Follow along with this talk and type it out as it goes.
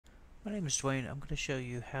My name is Dwayne. I'm going to show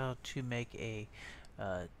you how to make a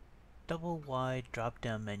uh, double wide drop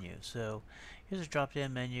down menu. So here's a drop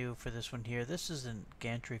down menu for this one here. This is in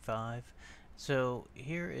Gantry 5. So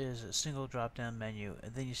here is a single drop down menu,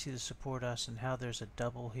 and then you see the support us and how there's a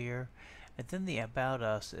double here, and then the about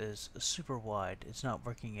us is super wide. It's not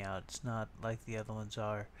working out. It's not like the other ones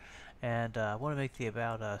are, and I want to make the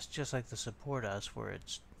about us just like the support us, where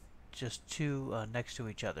it's just two next to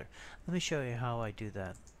each other. Let me show you how I do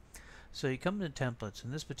that. So you come to templates.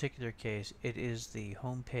 In this particular case, it is the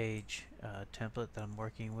home page template that I'm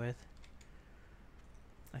working with.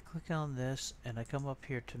 I click on this and I come up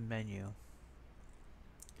here to menu,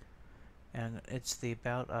 and it's the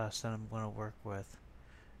about us that I'm going to work with.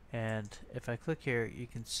 And if I click here, you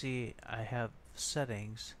can see I have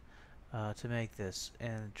settings to make this,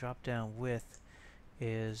 and drop down width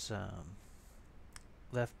is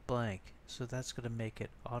left blank, so that's going to make it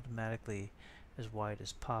automatically as wide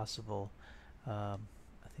as possible. I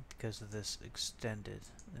think because of this extended.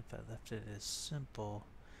 If I left it as simple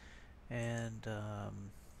and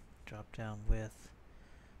drop down width,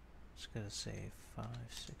 it's going to say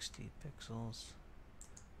 560 pixels.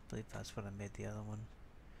 I believe that's what I made the other one.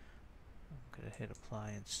 I'm going to hit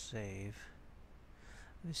apply and save.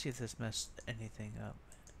 Let me see if this messed anything up.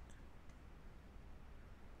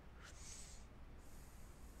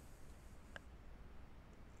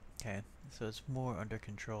 Okay, so it's more under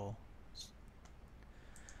control.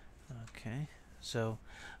 Okay, so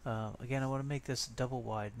again, I want to make this double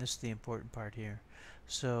wide, and this is the important part here.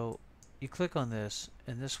 So you click on this,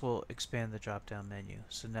 and this will expand the drop down menu.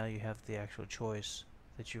 So now you have the actual choice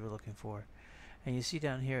that you were looking for. And you see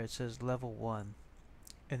down here it says level 1,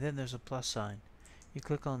 and then there's a plus sign. You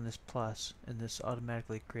click on this plus, and this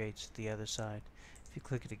automatically creates the other side. If you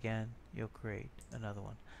click it again, you'll create another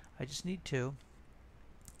one. I just need 2,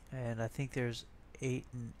 and I think there's 8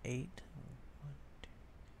 and 8.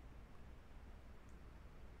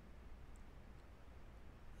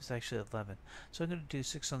 It's actually 11. So I'm going to do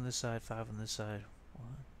 6 on this side, 5 on this side. 1,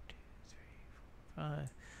 2, 3, 4, 5.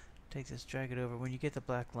 Take this, drag it over. When you get the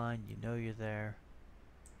black line, you know you're there.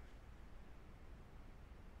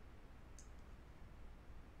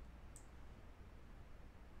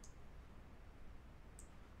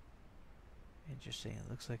 Interesting. It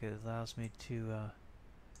looks like it allows me to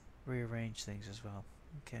rearrange things as well.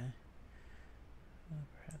 Okay.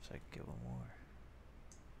 Perhaps I can get one more.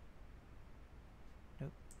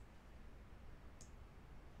 Nope.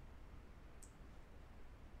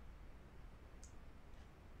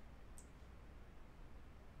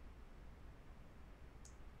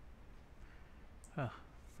 Huh.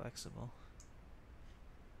 Flexible.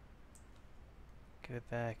 Give it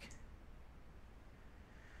back.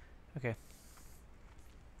 Okay.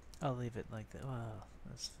 I'll leave it like that. Well,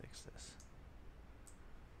 let's fix this.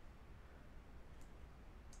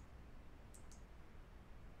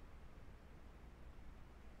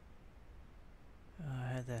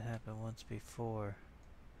 I had that happen once before.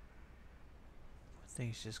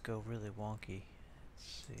 Things just go really wonky.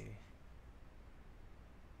 Let's see.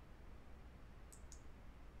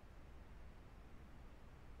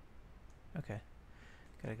 Okay.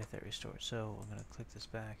 Gotta get that restored. So I'm gonna click this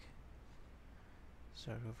back.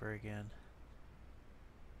 Start over again.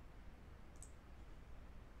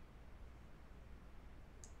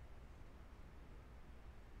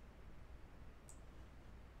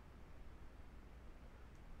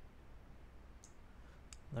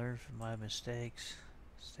 Learn from my mistakes.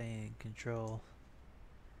 Stay in control.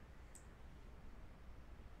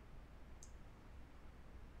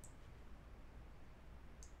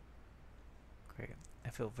 Great. I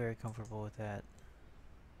feel very comfortable with that.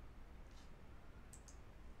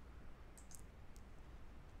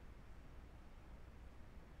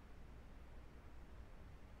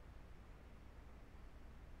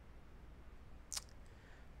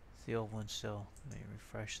 It's the old one still. Let me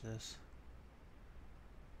refresh this.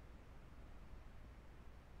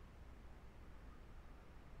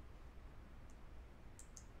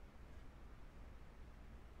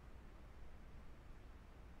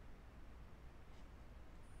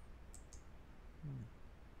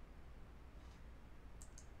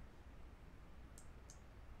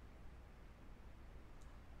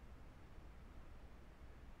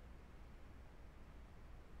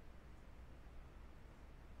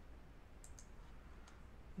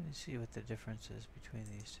 Let me see what the difference is between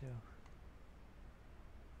these two.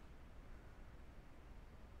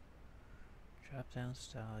 Drop down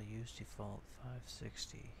style, use default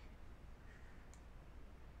 560.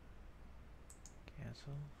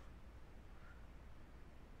 Cancel.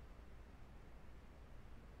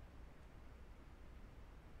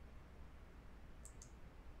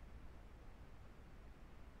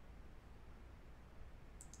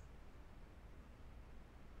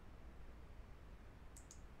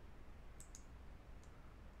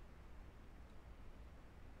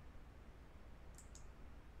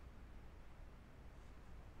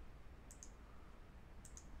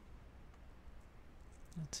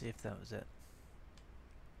 Let's see if that was it.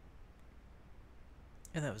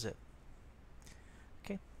 And that was it.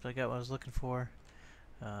 Okay, so I got what I was looking for.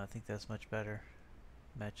 I think that's much better.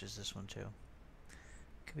 Matches this one too.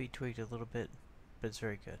 Could be tweaked a little bit, but it's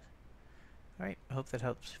very good. Alright, I hope that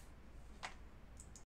helps.